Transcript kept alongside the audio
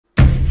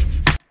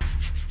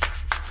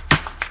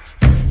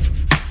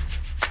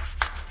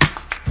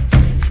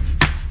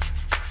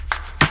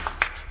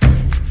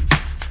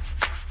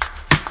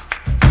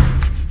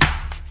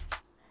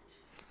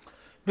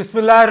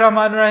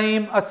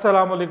बिस्मिल्लाहिर्रहमानिर्रहीम।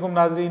 अस्सलाम वालेकुम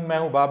नाजरीन, मैं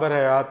हूं बाबर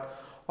हयात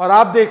और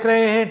आप देख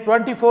रहे हैं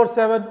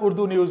 24/7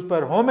 उर्दू न्यूज़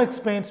पर होम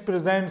एक्सपेंस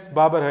प्रेजेंट्स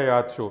बाबर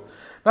हयात शो।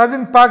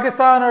 नाजरीन,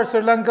 पाकिस्तान और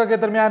श्रीलंका के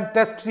दरमियान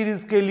टेस्ट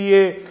सीरीज़ के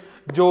लिए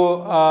जो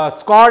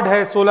स्क्वाड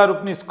है, 16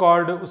 रुकनी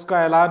स्क्वाड,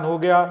 उसका ऐलान हो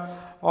गया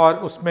और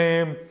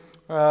उसमें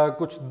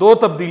कुछ 2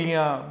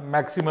 तब्दीलियां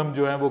मैक्सिमम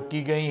जो हैं वो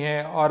की गई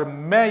हैं और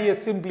मैं ये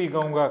सिंपली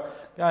कहूँगा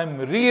कि आई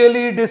एम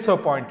रियली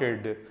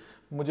डिसअपॉइंटेड।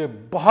 मुझे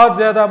बहुत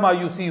ज़्यादा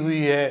मायूसी हुई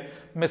है।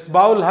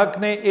 मिसबाउल हक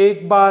ने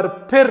एक बार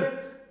फिर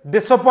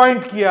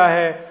डिसअपॉइंट किया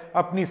है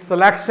अपनी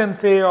सिलेक्शन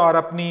से और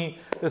अपनी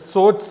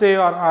सोच से,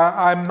 और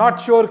आई एम नॉट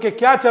श्योर कि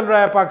क्या चल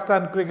रहा है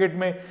पाकिस्तान क्रिकेट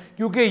में,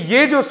 क्योंकि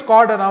ये जो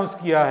स्क्वाड अनाउंस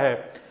किया है,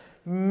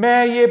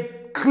 मैं ये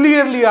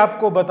क्लियरली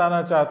आपको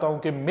बताना चाहता हूं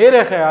कि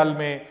मेरे ख्याल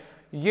में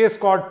ये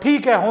स्क्वाड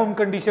ठीक है, होम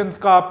कंडीशंस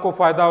का आपको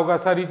फायदा होगा,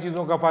 सारी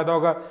चीज़ों का फायदा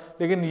होगा,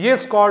 लेकिन ये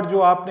स्क्वाड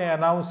जो आपने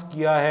अनाउंस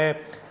किया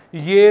है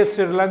ये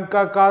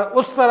श्रीलंका का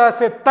उस तरह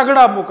से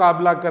तगड़ा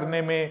मुकाबला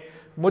करने में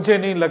मुझे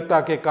नहीं लगता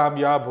कि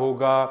कामयाब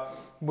होगा।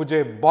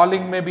 मुझे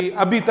बॉलिंग में भी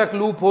अभी तक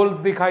लूप होल्स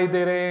दिखाई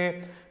दे रहे हैं,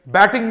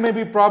 बैटिंग में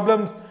भी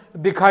प्रॉब्लम्स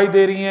दिखाई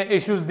दे रही हैं,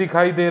 इश्यूज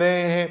दिखाई दे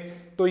रहे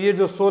हैं। तो ये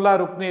जो 16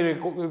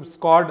 रुकनी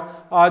स्क्वाड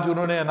आज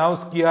उन्होंने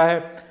अनाउंस किया है,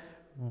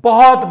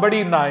 बहुत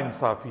बड़ी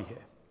नाइंसाफी है,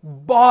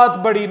 बहुत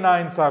बड़ी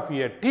नाइंसाफी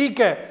है।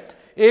 ठीक है,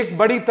 एक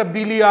बड़ी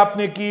तब्दीली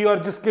आपने की और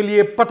जिसके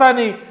लिए पता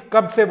नहीं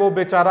कब से वो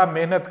बेचारा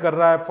मेहनत कर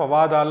रहा है,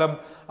 फवाद आलम,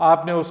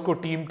 आपने उसको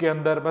टीम के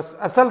अंदर, बस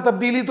असल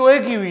तब्दीली तो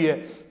एक ही हुई है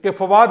कि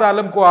फवाद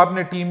आलम को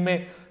आपने टीम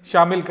में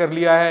शामिल कर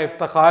लिया है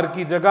इफ्तिखार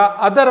की जगह।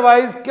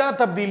 अदरवाइज क्या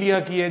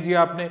तब्दीलियां की हैं जी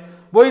आपने?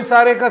 वही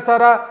सारे का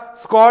सारा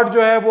स्क्वाड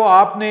जो है वो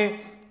आपने,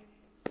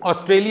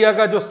 ऑस्ट्रेलिया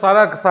का जो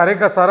सारे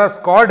का सारा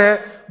स्क्वाड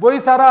है वही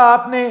सारा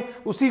आपने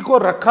उसी को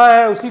रखा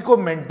है, उसी को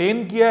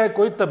मेंटेन किया है,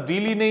 कोई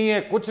तब्दीली नहीं है,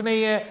 कुछ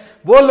नहीं है।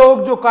 वो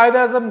लोग जो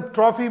कायद-ए-आज़म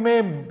ट्रॉफी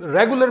में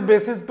रेगुलर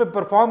बेसिस पे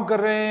परफॉर्म कर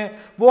रहे हैं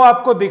वो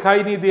आपको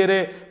दिखाई नहीं दे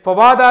रहे।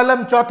 फवाद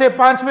आलम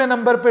 4-5वें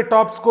नंबर पे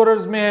टॉप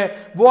स्कोरर्स में है,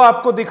 वो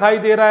आपको दिखाई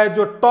दे रहा है।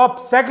 जो टॉप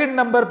 2nd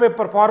नंबर पे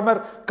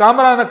परफॉर्मर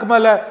कामरान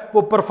अकमल है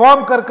वो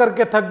परफॉर्म कर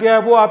करके थक गया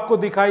है, वो आपको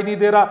दिखाई नहीं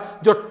दे रहा।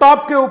 जो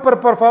टॉप के ऊपर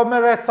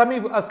परफॉर्मर है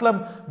समी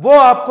असलम, वो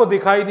आपको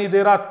दिखाई नहीं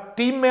दे रहा।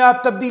 टीम में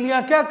आप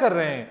तब्दीलियां क्या कर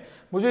रहे हैं?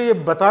 मुझे ये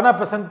बताना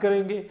पसंद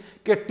करेंगे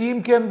कि टीम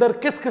के अंदर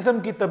किस किस्म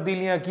की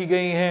तब्दीलियां की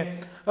गई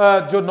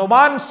हैं। जो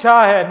नोमान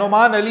शाह है,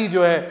 नोमान अली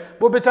जो है,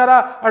 वो बेचारा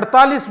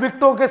 48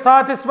 विकेटों के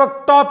साथ इस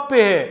वक्त टॉप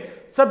पे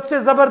है, सबसे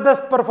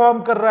जबरदस्त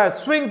परफॉर्म कर रहा है,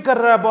 स्विंग कर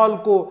रहा है बॉल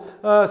को,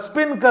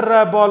 स्पिन कर रहा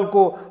है बॉल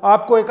को।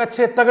 आपको एक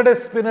अच्छे तगड़े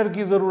स्पिनर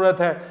की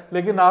जरूरत है,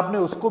 लेकिन आपने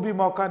उसको भी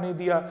मौका नहीं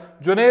दिया।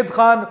 जुनैद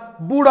खान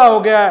बूढ़ा हो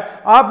गया है,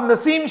 आप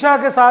नसीम शाह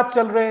के साथ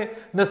चल रहे हैं।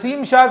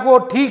 नसीम शाह को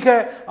ठीक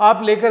है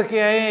आप लेकर के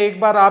आए हैं, एक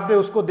बार आपने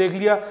उसको देख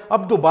लिया,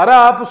 अब दोबारा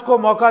आप उसको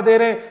मौका दे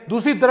रहे हैं।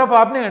 दूसरी तरफ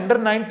आपने अंडर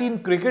 19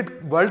 क्रिकेट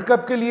वर्ल्ड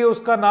कप के लिए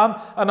उसका नाम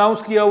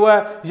अनाउंस किया हुआ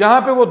है,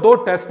 यहां पे वो 2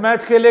 टेस्ट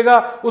मैच खेलेगा,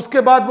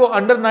 उसके बाद वो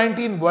अंडर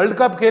 19 वर्ल्ड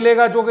कप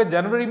खेलेगा जो कि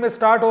जनवरी में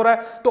स्टार्ट हो रहा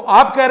है। तो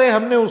आप कह रहे हैं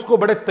हमने उसको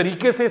बड़े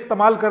तरीके से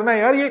इस्तेमाल करना है।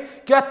 यार ये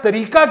क्या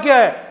तरीका क्या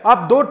है?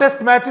 आप 2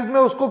 टेस्ट मैचेस में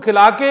उसको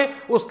खिला के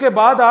उसके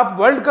बाद आप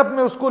वर्ल्ड कप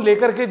में उसको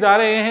लेकर के जा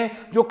रहे हैं,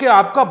 जो कि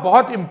आपका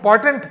बहुत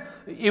इंपॉर्टेंट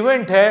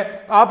इवेंट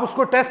है। आप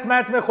उसको टेस्ट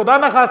मैच में खुदा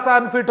ना खास्ता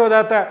अनफिट हो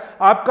जाता है,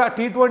 आपका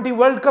T20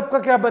 वर्ल्ड कप का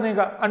क्या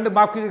बनेगा?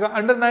 माफ कीजिएगा,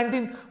 अंडर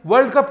 19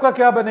 वर्ल्ड कप का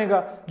क्या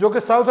बनेगा, जो कि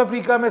साउथ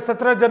अफ्रीका में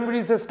 17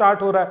 जनवरी से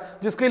स्टार्ट हो रहा है,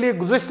 जिसके लिए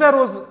गुज़िश्ता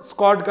रोज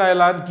स्क्वाड का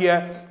ऐलान किया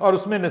है और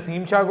उसमें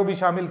नसीम शाह को भी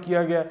शामिल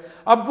किया गया है।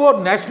 अब वो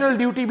नेशनल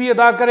ड्यूटी भी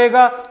अदा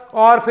करेगा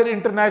और फिर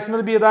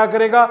इंटरनेशनल भी अदा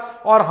करेगा,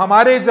 और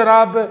हमारे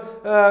जनाब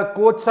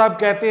कोच साहब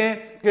कहते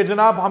हैं कि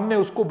जनाब हमने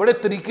उसको बड़े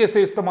तरीके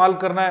से इस्तेमाल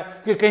करना है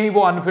कि कहीं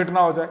वो अनफिट ना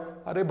हो जाए।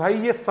 अरे भाई,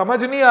 ये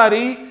समझ नहीं आ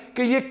रही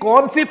कि ये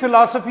कौन सी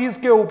फिलॉसफीज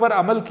के ऊपर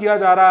अमल किया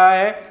जा रहा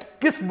है,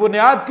 किस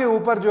बुनियाद के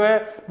ऊपर जो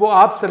है वो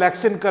आप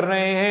सिलेक्शन कर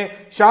रहे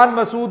हैं। शान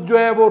मसूद जो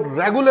है वो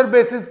रेगुलर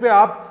बेसिस पे,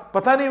 आप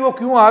पता नहीं वो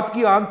क्यों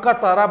आपकी आंख का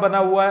तारा बना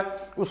हुआ है,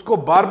 उसको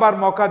बार बार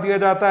मौका दिया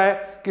जाता है।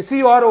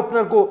 किसी और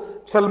ओपनर को,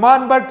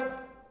 सलमान बट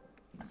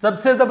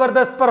सबसे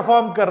जबरदस्त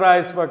परफॉर्म कर रहा है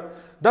इस वक्त,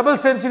 डबल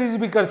सेंचुरीज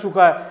भी कर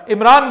चुका है।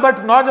 इमरान बट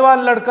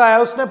नौजवान लड़का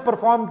है, उसने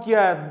परफॉर्म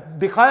किया है,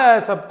 दिखाया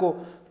है सबको,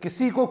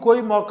 किसी को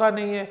कोई मौका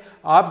नहीं है।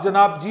 आप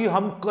जनाब जी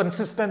हम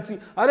कंसिस्टेंसी,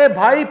 अरे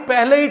भाई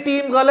पहले ही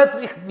टीम गलत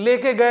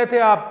लेके गए थे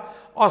आप,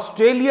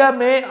 ऑस्ट्रेलिया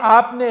में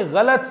आपने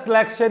गलत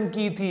सिलेक्शन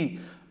की थी,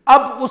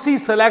 अब उसी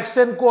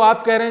सिलेक्शन को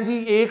आप कह रहे हैं जी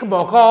एक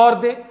मौका और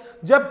दे।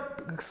 जब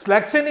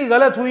सिलेक्शन ही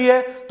गलत हुई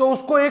है तो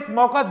उसको एक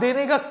मौका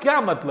देने का क्या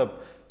मतलब?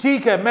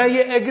 ठीक है, मैं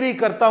ये एग्री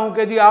करता हूं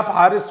कि जी आप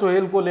हारिस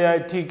सोहेल को ले आए,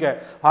 ठीक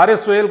है,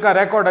 हारिस सोहेल का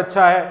रिकॉर्ड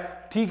अच्छा है,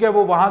 ठीक है,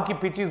 वो वहां की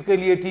पिचेस के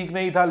लिए ठीक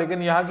नहीं था,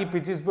 लेकिन यहां की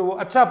पिचेस पे वो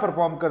अच्छा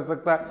परफॉर्म कर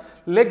सकता है।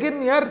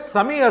 लेकिन यार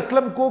समी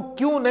असलम को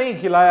क्यों नहीं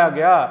खिलाया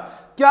गया?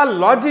 क्या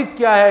लॉजिक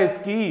क्या है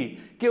इसकी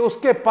कि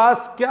उसके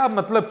पास क्या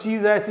मतलब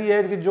चीज ऐसी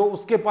है कि जो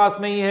उसके पास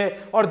नहीं है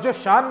और जो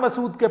शान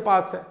मसूद के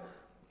पास है?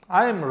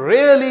 I am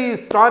really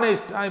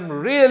astonished, I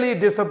am really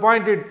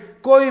disappointed.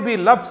 कोई भी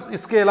लफ्ज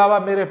इसके अलावा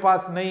मेरे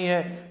पास नहीं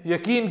है।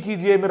 यकीन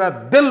कीजिए मेरा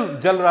दिल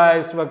जल रहा है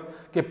इस वक्त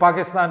कि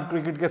पाकिस्तान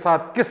क्रिकेट के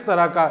साथ किस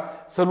तरह का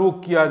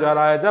सलूक किया जा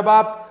रहा है। जब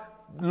आप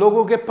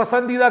लोगों के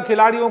पसंदीदा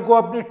खिलाड़ियों को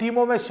अपनी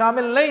टीमों में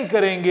शामिल नहीं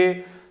करेंगे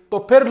तो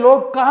फिर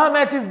लोग कहां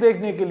मैचेस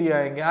देखने के लिए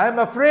आएंगे। आई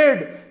एम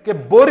अफ्रेड कि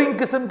बोरिंग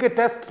किस्म के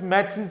टेस्ट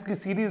मैचेस की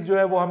सीरीज जो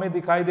है वो हमें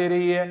दिखाई दे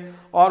रही है।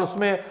 और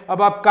उसमें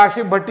अब आप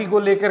काशिफ भट्टी को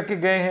लेकर के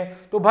गए हैं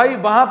तो भाई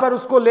वहां पर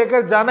उसको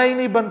लेकर जाना ही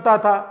नहीं बनता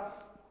था,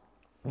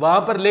 वहां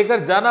पर लेकर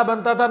जाना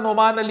बनता था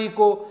नोमान अली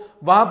को,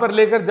 वहां पर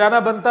लेकर जाना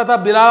बनता था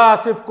बिलाल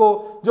आसिफ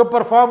को, जो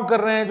परफॉर्म कर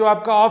रहे हैं, जो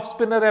आपका ऑफ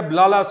स्पिनर है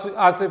बिलाल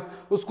आसिफ,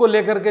 उसको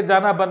लेकर के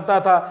जाना बनता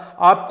था।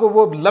 आपको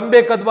वो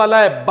लंबे कद वाला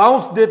है,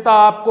 बाउंस देता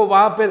आपको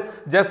वहां पर,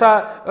 जैसा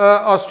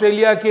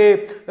ऑस्ट्रेलिया के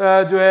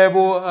जो है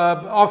वो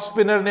ऑफ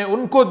स्पिनर ने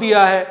उनको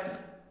दिया है,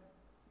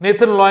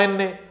 नेथन लॉयन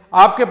ने।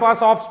 आपके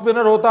पास ऑफ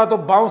स्पिनर होता तो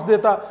बाउंस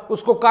देता।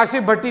 उसको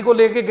काशिफ भट्टी को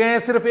लेके गए हैं,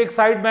 सिर्फ एक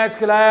साइड मैच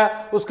खिलाया,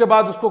 उसके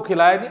बाद उसको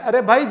खिलाया नहीं।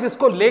 अरे भाई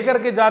जिसको लेकर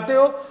के जाते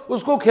हो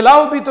उसको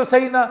खिलाओ भी तो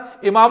सही ना।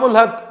 इमामुल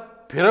हक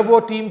फिर वो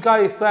टीम का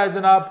हिस्सा है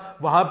जनाब,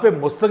 वहां पे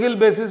मुस्तकिल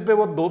बेसिस पे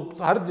वो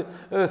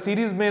हर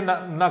सीरीज में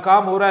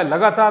नाकाम हो रहा है,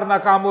 लगातार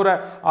नाकाम हो रहा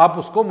है, आप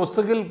उसको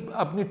मुस्तकिल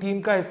अपनी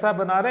टीम का हिस्सा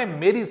बना रहे हैं।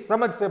 मेरी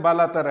समझ से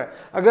बालातर है।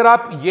 अगर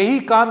आप यही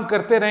काम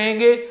करते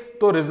रहेंगे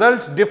तो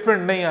रिजल्ट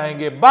डिफरेंट नहीं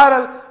आएंगे।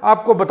 बहरहाल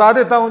आपको बता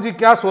देता हूं जी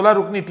क्या 16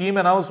 रुकनी टीम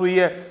अनाउंस हुई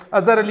है।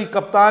 अजहर अली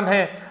कप्तान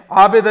हैं,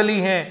 आबिद अली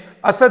हैं,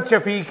 असद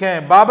शफीक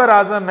हैं, बाबर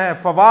आजम हैं,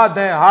 फवाद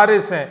हैं,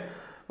 हारिस हैं,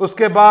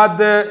 उसके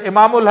बाद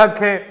इमामुल हक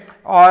हैं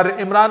और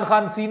इमरान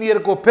खान सीनियर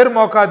को फिर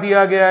मौका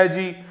दिया गया है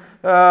जी।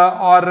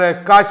 और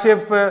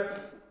काशिफ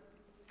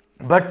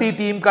भट्टी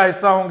टीम का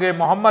हिस्सा होंगे,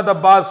 मोहम्मद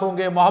अब्बास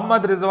होंगे,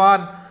 मोहम्मद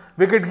रिजवान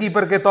विकेट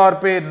कीपर के तौर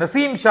पे,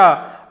 नसीम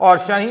शाह और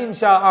शाहीन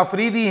शाह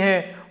आफरीदी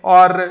हैं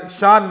और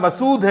शान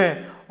मसूद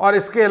हैं। और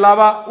इसके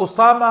अलावा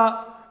उसामा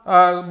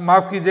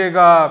माफ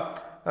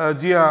कीजिएगा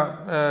जी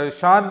हाँ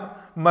शान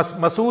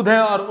मसूद हैं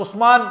और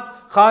उस्मान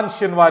खान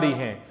शिनवारी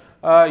हैं।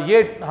 ये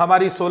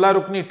हमारी 16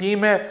 रुकनी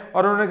टीम है।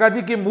 और उन्होंने कहा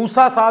जी कि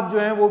मूसा साहब जो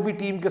हैं वो भी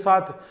टीम के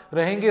साथ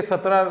रहेंगे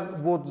 17,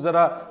 वो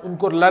ज़रा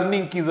उनको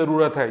लर्निंग की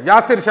ज़रूरत है।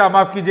 यासिर शाह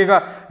माफ़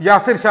कीजिएगा,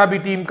 यासिर शाह भी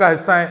टीम का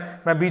हिस्सा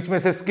है, मैं बीच में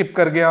से स्किप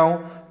कर गया हूं,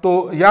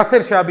 तो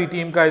यासिर शाह भी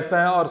टीम का हिस्सा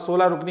है। और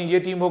 16 रुकनी ये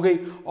टीम हो गई।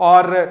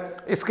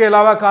 और इसके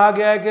अलावा कहा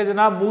गया है कि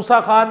जनाब मूसा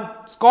खान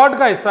स्क्वाड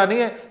का हिस्सा नहीं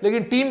है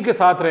लेकिन टीम के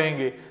साथ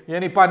रहेंगे,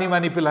 यानी पानी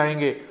वानी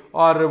पिलाएंगे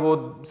और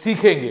वो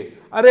सीखेंगे।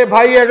 अरे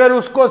भाई अगर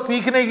उसको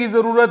सीखने की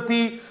जरूरत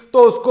थी तो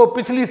उसको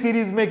पिछली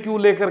सीरीज में क्यों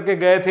लेकर के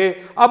गए थे,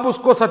 अब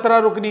उसको 17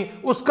 रुकनी,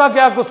 उसका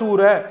क्या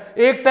कसूर है?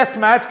 एक टेस्ट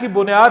मैच की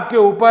बुनियाद के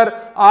ऊपर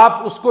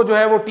आप उसको जो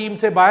है वो टीम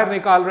से बाहर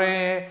निकाल रहे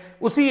हैं।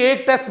 उसी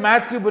एक टेस्ट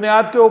मैच की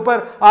बुनियाद के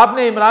ऊपर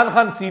आपने इमरान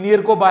खान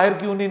सीनियर को बाहर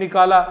क्यों नहीं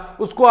निकाला?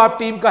 उसको आप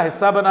टीम का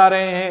हिस्सा बना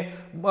रहे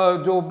हैं।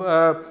 जो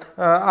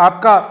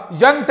आपका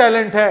यंग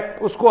टैलेंट है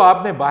उसको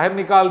आपने बाहर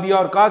निकाल दिया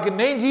और कहा कि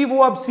नहीं जी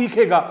वो अब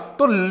सीखेगा।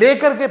 तो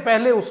लेकर के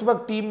पहले उस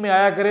वक्त टीम में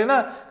आया करें ना,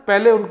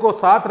 पहले उनको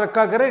साथ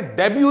रखा करें,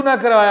 डेब्यू ना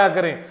करवाया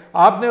करें।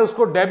 आपने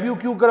उसको डेब्यू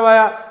क्यों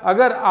करवाया?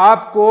 अगर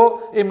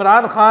आपको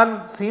इमरान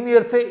खान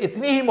सीनियर से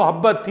इतनी ही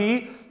मोहब्बत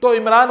थी तो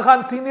इमरान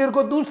खान सीनियर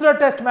को दूसरा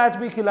टेस्ट मैच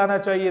भी खिलाना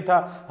चाहिए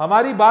था।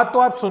 हमारी बात तो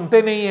आप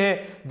सुनते नहीं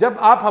हैं। जब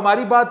आप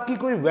हमारी बात की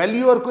कोई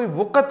वैल्यू और कोई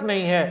वक़्त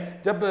नहीं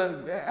है, जब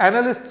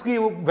एनालिस्ट की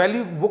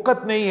वैल्यू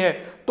वक़्त नहीं है,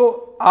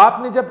 तो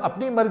आपने जब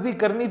अपनी मर्जी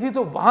करनी थी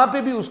तो वहां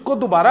पे भी उसको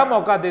दोबारा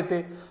मौका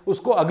देते,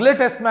 उसको अगले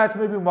टेस्ट मैच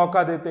में भी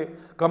मौका देते।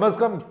 कम से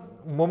कम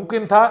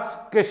मुमकिन था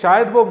कि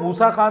शायद वो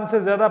मूसा खान से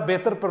ज्यादा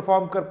बेहतर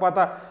परफॉर्म कर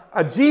पाता।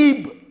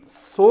 अजीब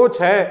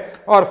सोच है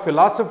और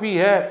फिलॉसफी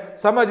है,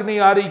 समझ नहीं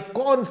आ रही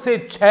कौन से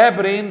 6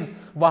 ब्रेन्स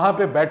वहां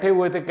पे बैठे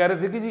हुए थे। कह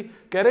रहे थे कि जी,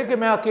 कह रहे कि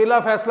मैं अकेला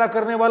फैसला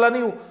करने वाला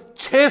नहीं हूं,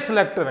 6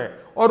 सिलेक्टर हैं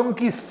और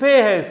उनकी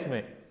से है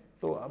इसमें।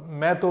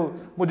 तो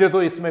मुझे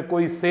तो इसमें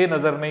कोई से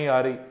नजर नहीं आ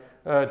रही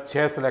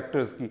 6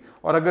 सिलेक्टर्स की।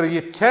 और अगर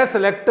ये 6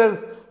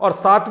 सिलेक्टर्स और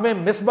साथ में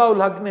मिसबा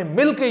उल हक ने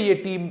मिलकर ये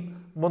टीम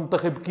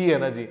मुंतखब की है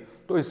ना जी,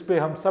 तो इस पे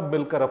हम सब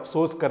मिलकर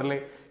अफसोस कर लें,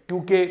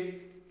 क्योंकि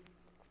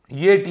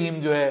ये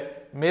टीम जो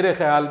है मेरे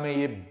ख्याल में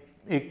ये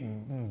एक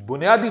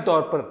बुनियादी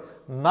तौर पर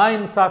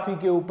नाइंसाफी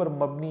के ऊपर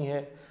मबनी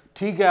है।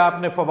 ठीक है,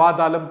 आपने फवाद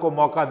आलम को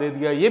मौका दे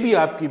दिया, ये भी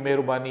आपकी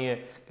मेहरबानी है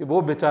कि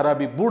वो बेचारा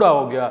भी बूढ़ा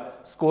हो गया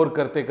स्कोर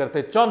करते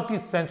करते।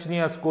 34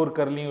 सेंचुरियां स्कोर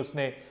कर ली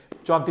उसने,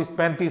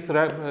 34-35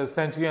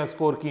 सेंचुरियां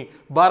स्कोर की,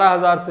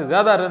 12,000 से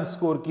ज्यादा रन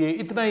स्कोर किए।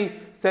 इतना ही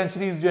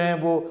सेंचुरीज जो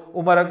हैं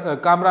वो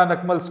कामरान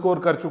अकमल स्कोर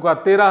कर चुका,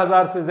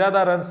 13,000 से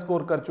ज्यादा रन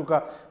स्कोर कर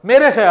चुका।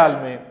 मेरे ख्याल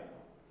में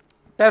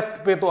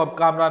टेस्ट पे तो अब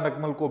कामरान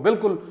अकमल को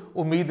बिल्कुल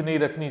उम्मीद नहीं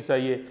रखनी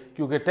चाहिए,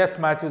 क्योंकि टेस्ट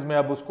मैचेस में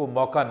अब उसको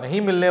मौका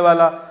नहीं मिलने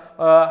वाला।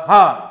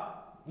 हाँ,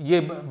 ये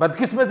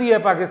बदकिस्मती है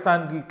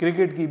पाकिस्तान की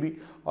क्रिकेट की भी,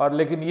 और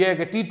लेकिन यह है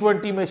कि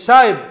T20 में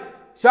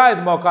शायद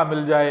मौका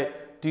मिल जाए।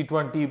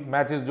 T20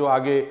 मैचेस जो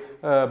आगे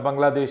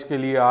बांग्लादेश के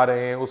लिए आ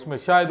रहे हैं उसमें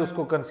शायद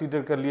उसको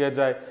कंसीडर कर लिया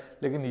जाए,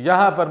 लेकिन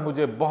यहाँ पर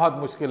मुझे बहुत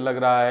मुश्किल लग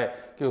रहा है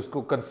कि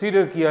उसको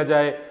कंसीडर किया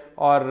जाए।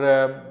 और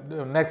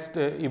नेक्स्ट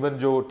इवन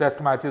जो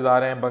टेस्ट मैचेस आ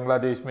रहे हैं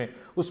बांग्लादेश में,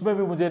 उसमें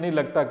भी मुझे नहीं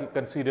लगता कि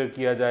कंसीडर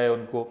किया जाए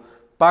उनको।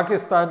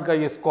 पाकिस्तान का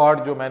ये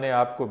स्क्वाड जो मैंने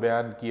आपको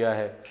बयान किया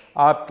है,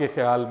 आपके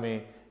ख्याल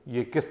में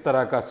ये किस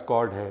तरह का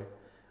स्क्वाड है?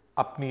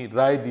 अपनी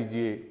राय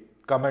दीजिए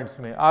कमेंट्स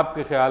में।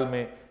 आपके ख्याल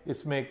में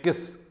इसमें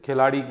किस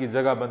खिलाड़ी की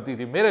जगह बनती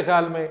थी। मेरे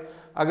ख्याल में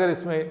अगर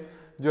इसमें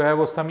जो है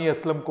वो समी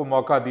असलम को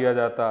मौका दिया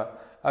जाता,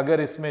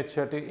 अगर इसमें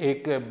छठे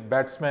एक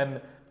बैट्समैन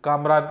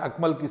कामरान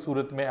अकमल की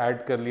सूरत में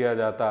ऐड कर लिया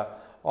जाता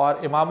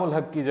और इमामुल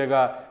हक की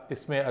जगह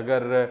इसमें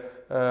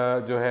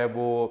अगर जो है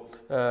वो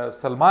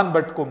सलमान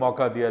बट को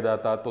मौका दिया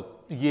जाता तो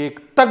ये एक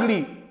तगड़ी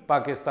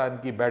पाकिस्तान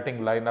की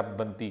बैटिंग लाइनअप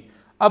बनती।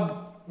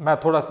 अब मैं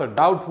थोड़ा सा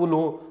डाउटफुल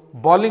हूँ,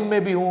 बॉलिंग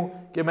में भी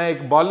हूँ कि मैं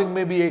एक बॉलिंग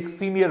में भी एक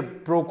सीनियर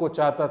प्रो को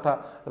चाहता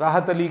था।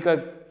 राहत अली का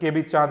के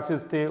भी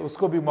चांसेस थे,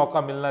 उसको भी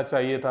मौका मिलना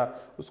चाहिए था,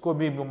 उसको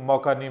भी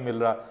मौका नहीं मिल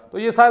रहा। तो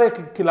ये सारे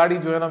खिलाड़ी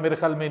जो है ना, मेरे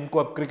ख्याल में इनको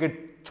अब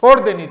क्रिकेट छोड़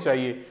देनी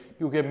चाहिए,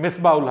 क्योंकि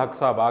मिसबाह उल हक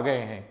साहब आ गए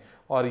हैं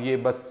और ये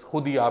बस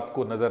खुद ही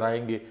आपको नजर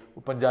आएंगे।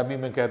 वो पंजाबी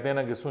में कहते हैं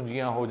ना कि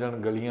सुंजियां हो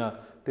जान गलियां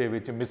ते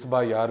विच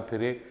मिसबाह यार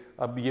फिरे।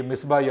 अब ये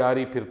मिसबाह यार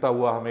ही फिरता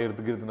हुआ हमें इर्द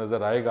गिर्द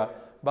नजर आएगा।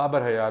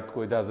 बाबर हयात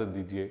को इजाजत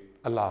दीजिए,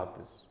 अल्लाह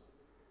हाफिज।